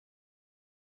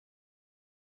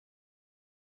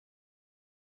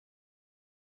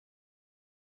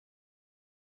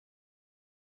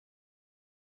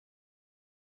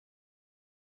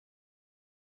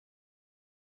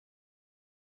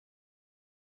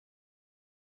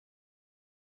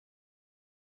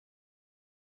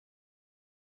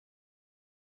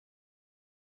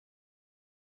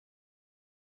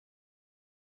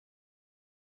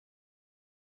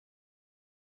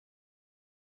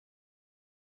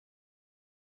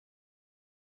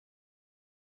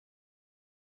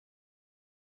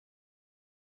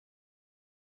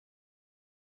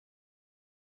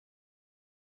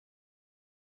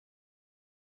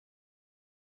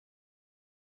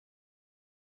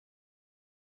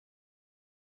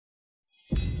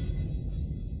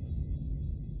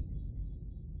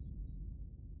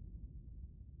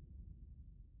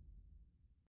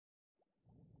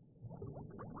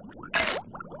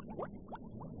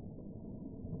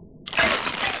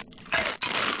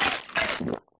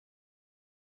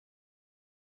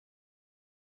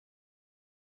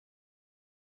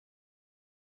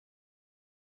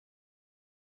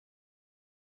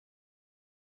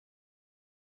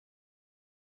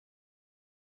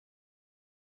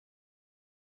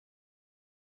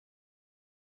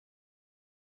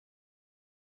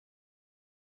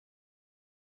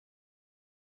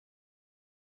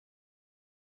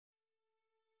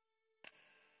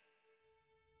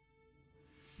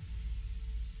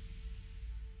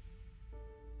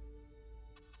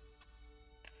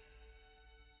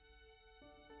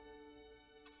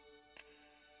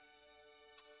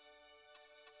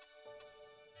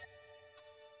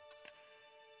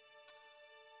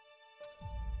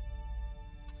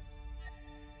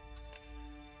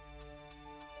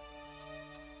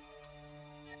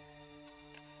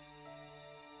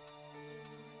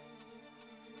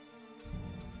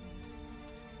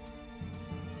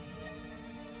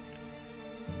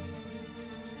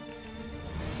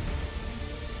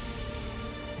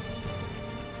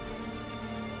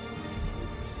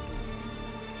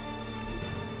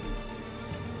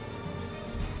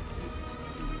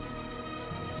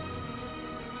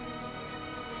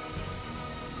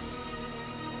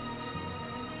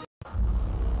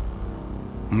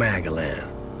Magellan,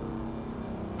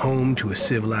 home to a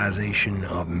civilization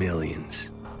of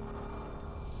millions.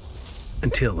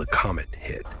 Until the comet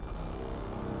hit.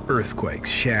 Earthquakes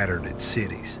shattered its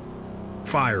cities.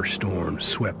 Firestorms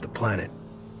swept the planet.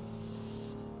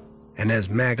 And as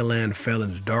Magellan fell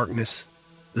into darkness,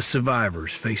 the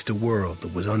survivors faced a world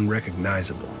that was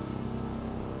unrecognizable.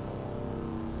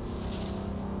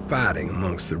 Fighting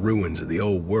amongst the ruins of the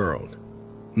old world,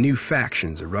 new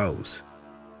factions arose.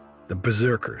 The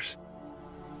Berserkers,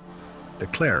 the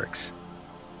Clerics,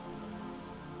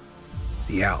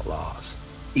 the Outlaws,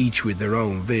 each with their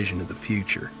own vision of the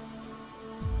future.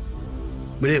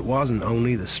 But it wasn't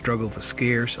only the struggle for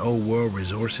scarce old world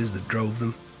resources that drove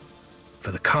them,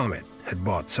 for the comet had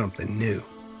brought something new.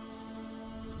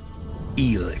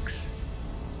 ELEX,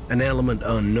 an element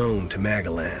unknown to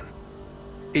Magellan.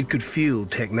 It could fuel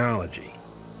technology,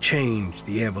 change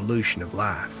the evolution of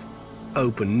life,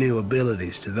 open new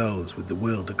abilities to those with the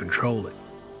will to control it.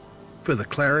 For the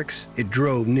Clerics, it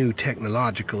drove new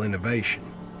technological innovation.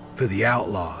 For the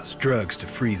Outlaws, drugs to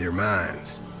free their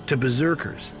minds. To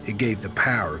Berserkers, it gave the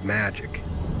power of magic.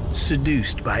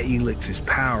 Seduced by ELEX's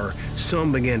power,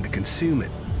 some began to consume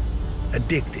it.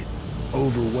 Addicted,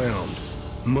 overwhelmed,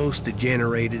 most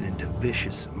degenerated into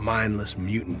vicious, mindless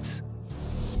mutants.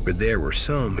 But there were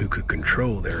some who could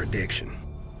control their addiction.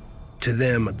 To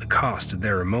them, at the cost of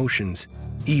their emotions,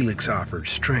 ELEX offered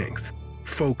strength,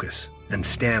 focus, and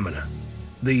stamina.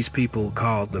 These people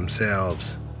called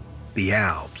themselves the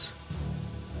Albs.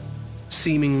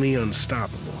 Seemingly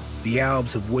unstoppable, the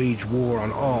Albs have waged war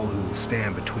on all who will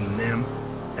stand between them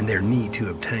and their need to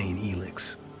obtain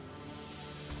ELEX.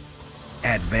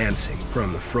 Advancing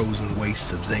from the frozen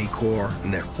wastes of Zakor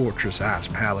and their fortress ice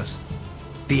palace,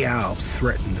 the Albs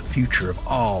threaten the future of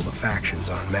all the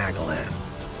factions on Magellan.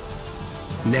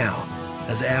 Now,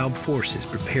 as Alb forces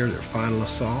prepare their final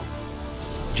assault,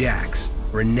 Jax,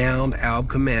 renowned Alb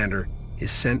commander, is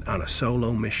sent on a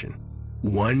solo mission.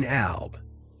 One Alb,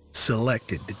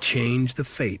 selected to change the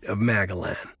fate of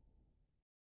Magellan.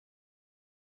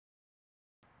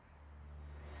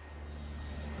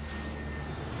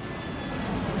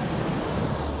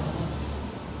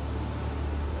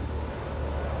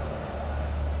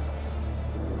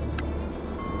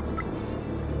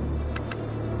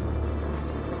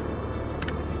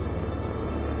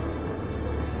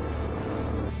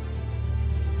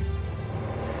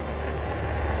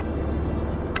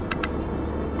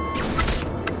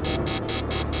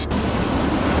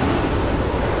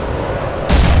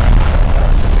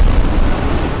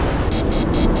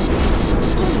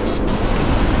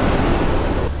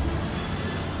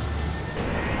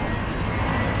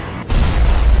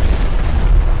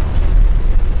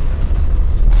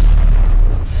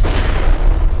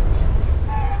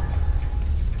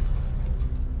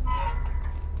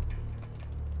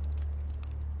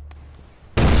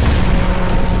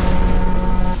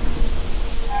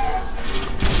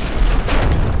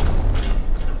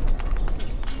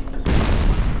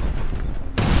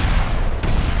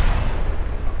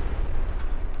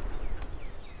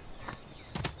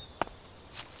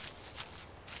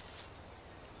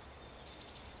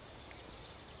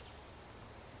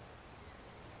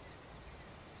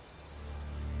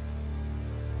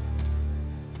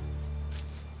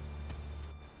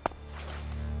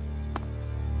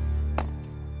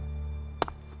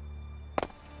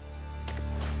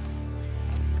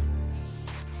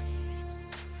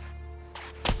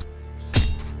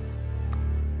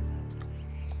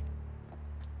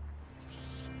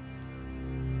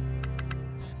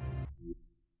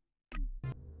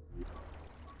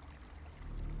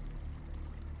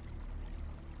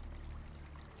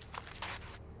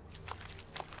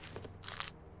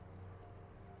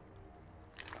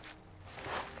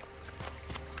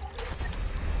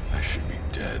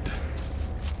 Dead.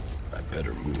 I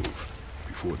better move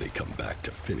before they come back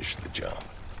to finish the job.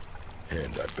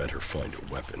 And I better find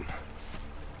a weapon.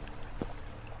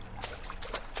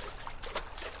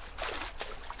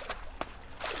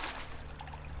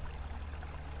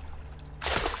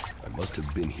 I must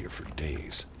have been here for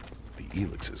days. The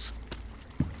ELEX is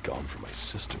gone from my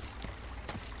system.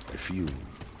 I feel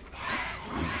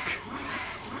weak.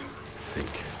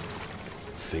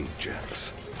 Think,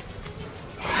 Jax.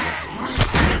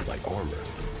 My armor.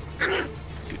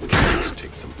 Did Calyx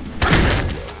take them?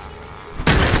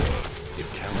 If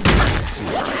Calyx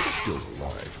was still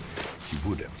alive, he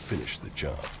would have finished the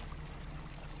job.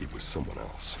 It was someone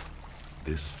else.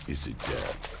 This is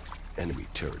enemy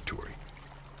territory.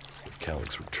 If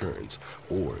Calyx returns,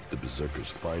 or if the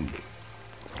Berserkers find me,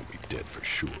 I'll be dead for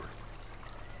sure.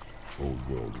 Old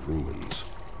world ruins.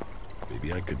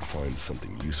 Maybe I could find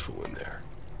something useful in there.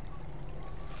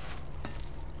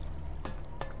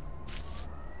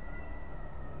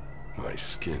 my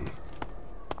skin.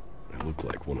 I look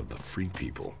like one of the free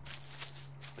people.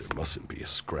 There mustn't be a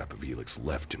scrap of ELEX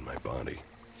left in my body.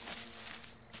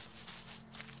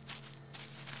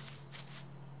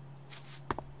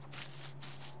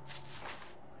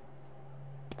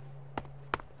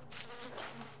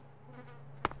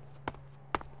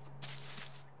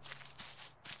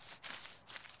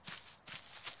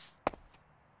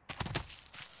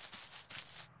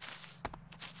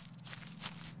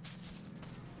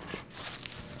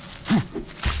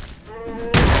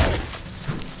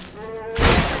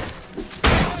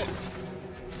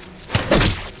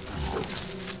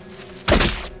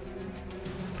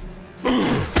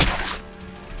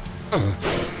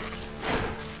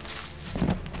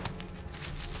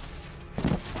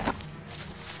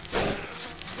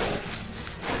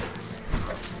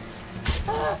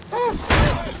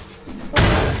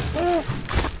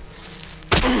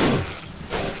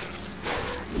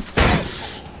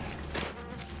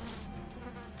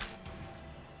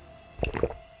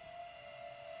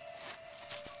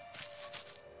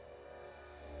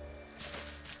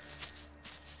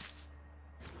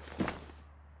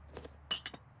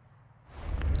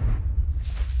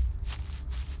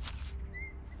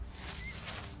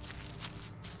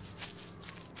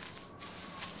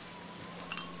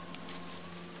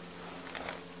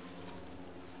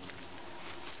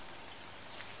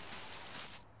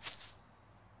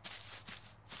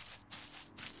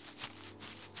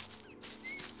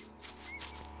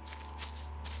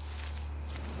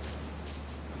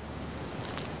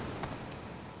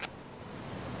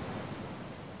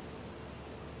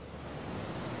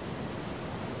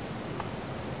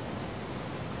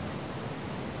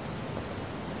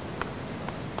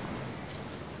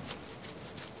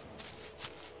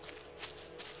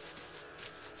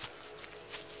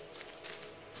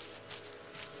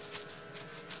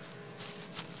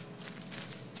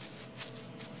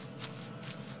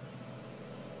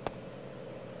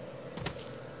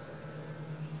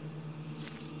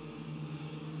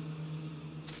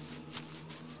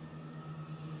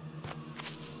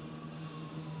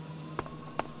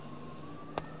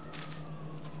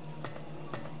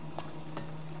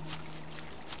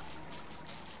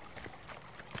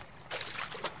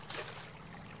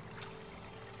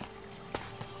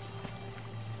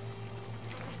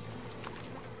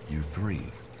 U3,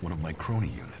 one of my crony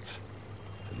units.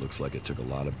 It looks like it took a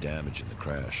lot of damage in the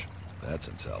crash. That's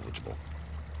unsalvageable.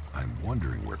 I'm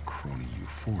wondering where crony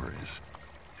U4 is.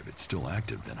 If it's still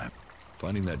active, then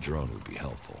finding that drone would be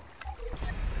helpful.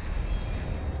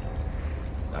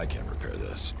 I can repair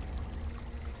this.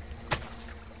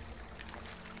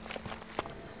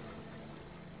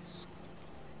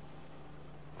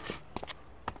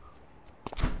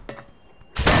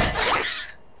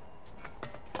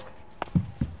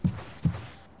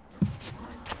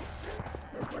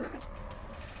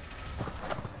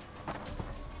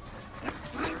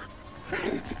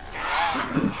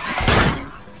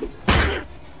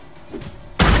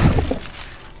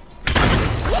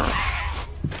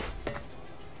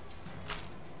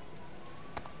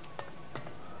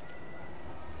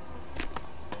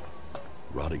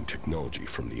 Rotting technology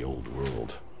from the old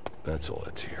world. That's all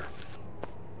that's here.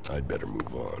 I'd better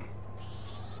move on.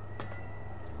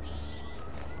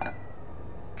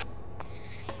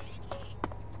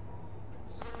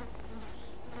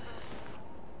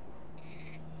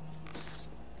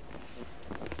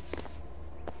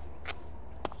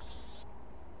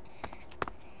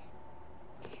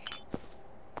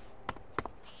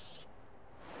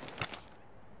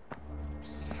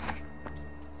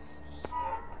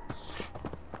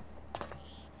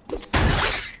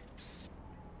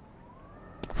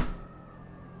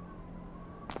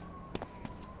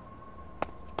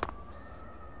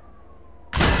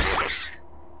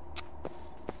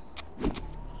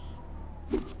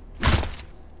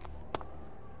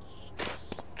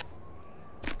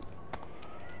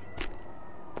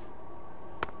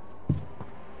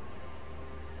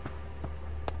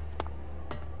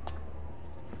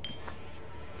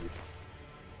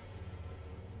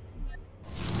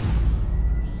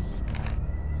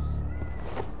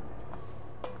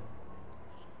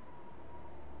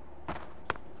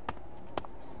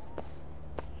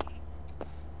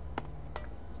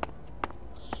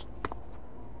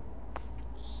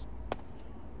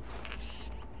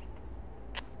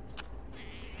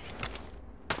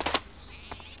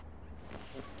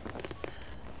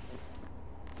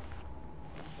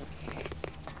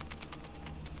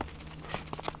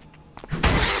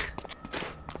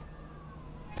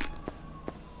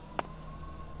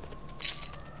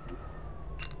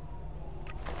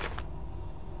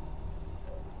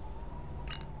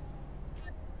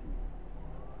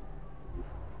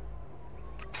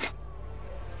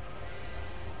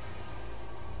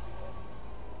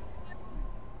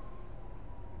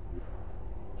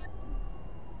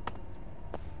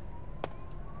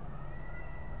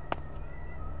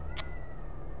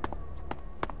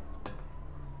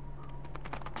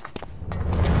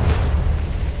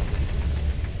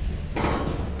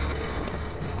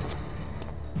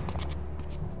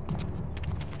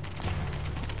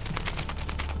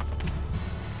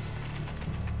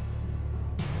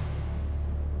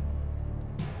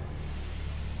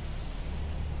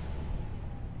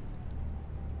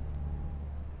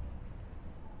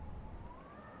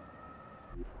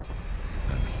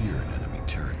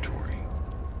 territory.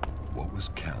 What was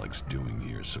Calyx doing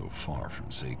here so far from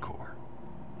Zakor?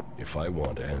 If I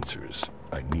want answers,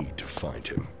 I need to find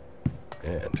him.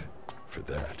 And, for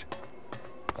that,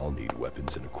 I'll need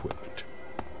weapons and equipment.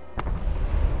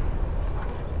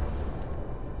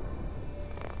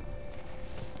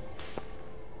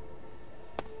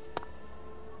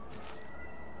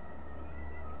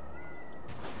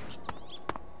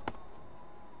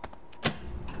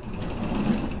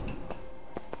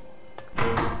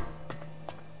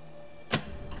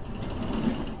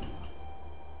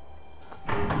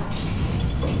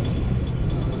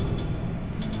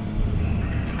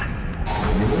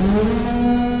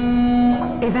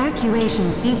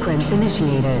 Evacuation sequence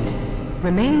initiated.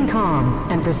 Remain calm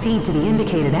and proceed to the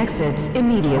indicated exits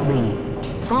immediately.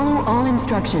 Follow all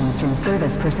instructions from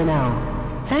service personnel.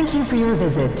 Thank you for your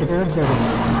visit to the observatory.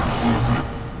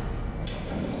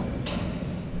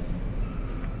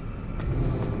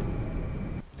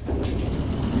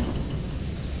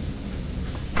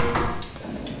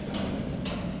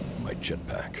 My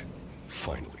jetpack.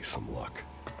 Finally some luck.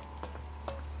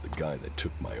 The guy that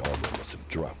took my armor must have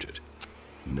dropped it.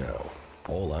 Now,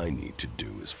 all I need to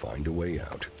do is find a way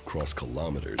out, cross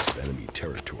kilometers of enemy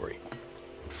territory,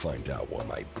 and find out why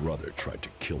my brother tried to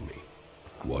kill me.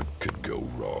 What could go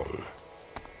wrong?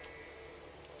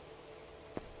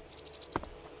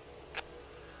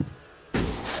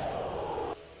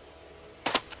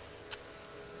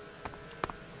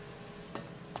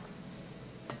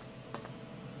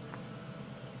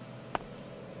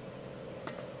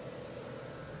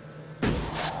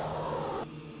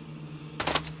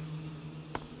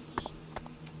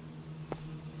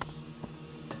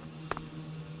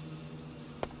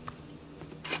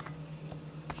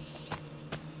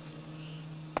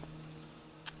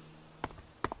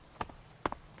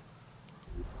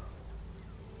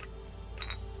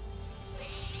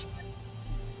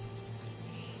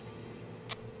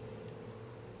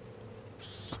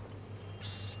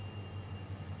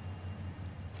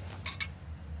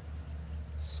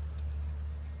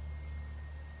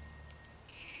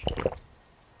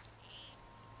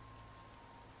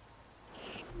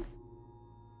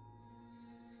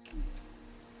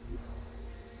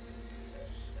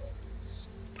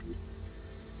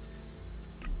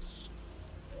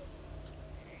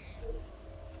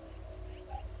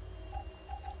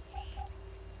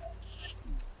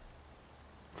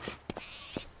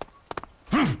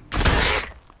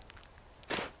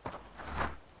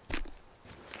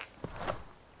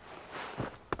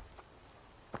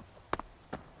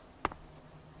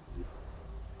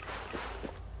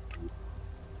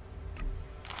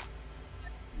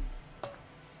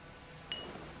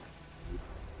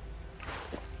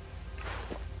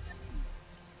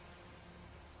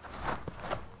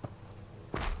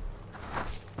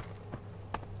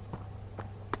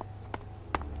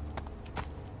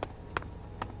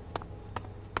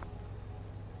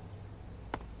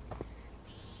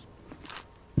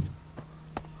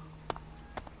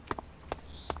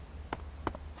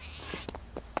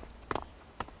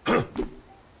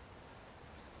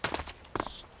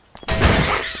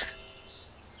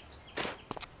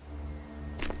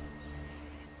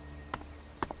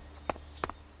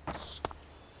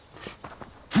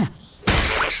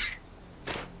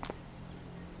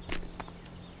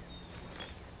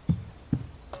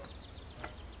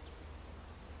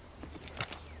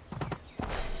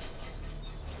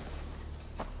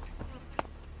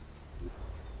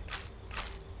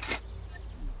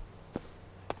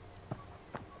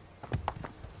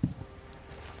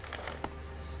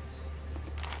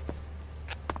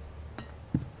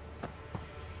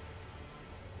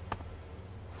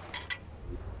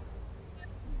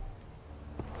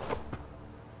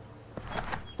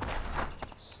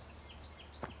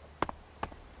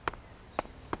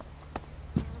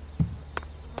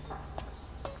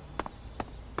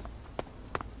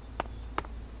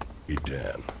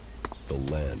 Edan, the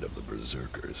land of the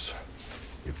Berserkers.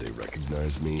 If they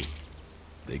recognize me,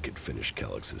 they could finish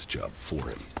Calyx's job for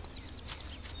him.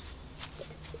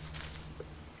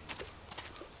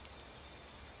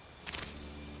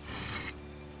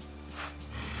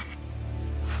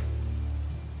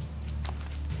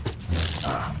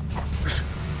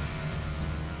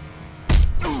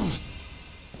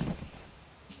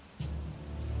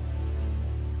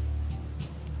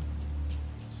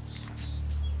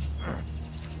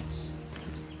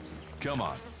 Come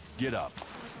on, get up.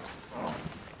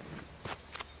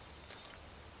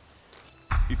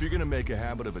 If you're gonna make a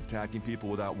habit of attacking people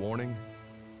without warning,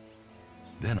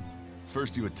 Then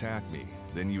first you attack me,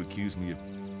 then you accuse me of...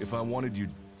 If I wanted you...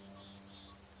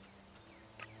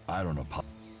 I don't know.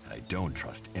 I don't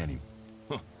trust any.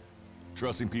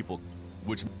 Trusting people,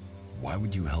 which... Why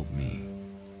would you help me?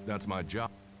 That's my job.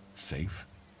 Safe?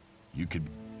 You could...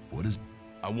 What is...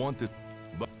 I want this,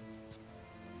 but...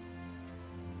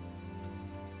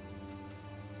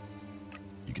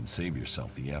 You can save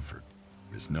yourself the effort.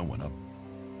 There's no one up.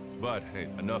 But, hey,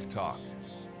 enough talk.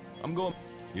 I'm going...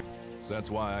 Yeah, that's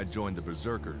why I joined the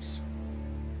Berserkers.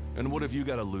 And what have you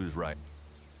got to lose, right?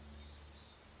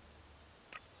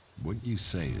 What you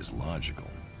say is logical.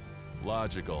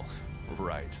 Logical.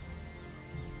 Right.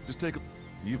 Just take a...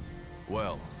 You...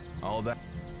 Well, all that...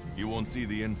 You won't see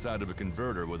the inside of a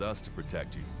converter with us to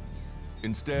protect you.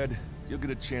 Instead, you'll get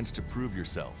a chance to prove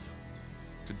yourself.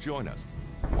 To join us.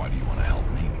 Why do you want to help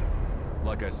me?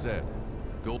 Like I said,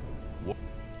 go...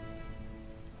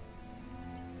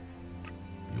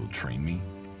 You'll train me?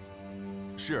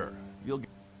 Sure, you'll get...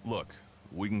 Look,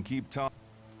 we can keep talking.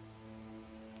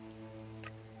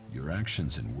 Your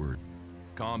actions and words.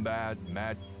 Combat,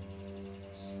 mad...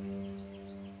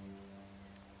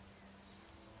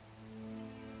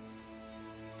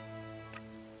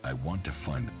 I want to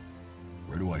find...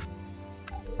 Where do I...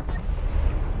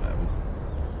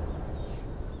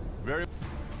 Very...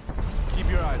 Keep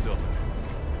your eyes open.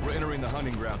 We're entering the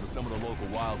hunting grounds of some of the local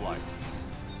wildlife.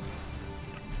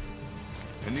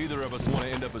 And neither of us want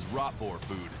to end up as rot boar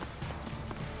food.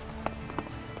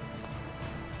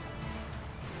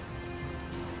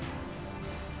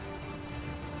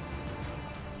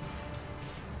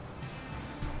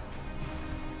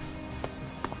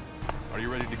 Are you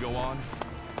ready to go on?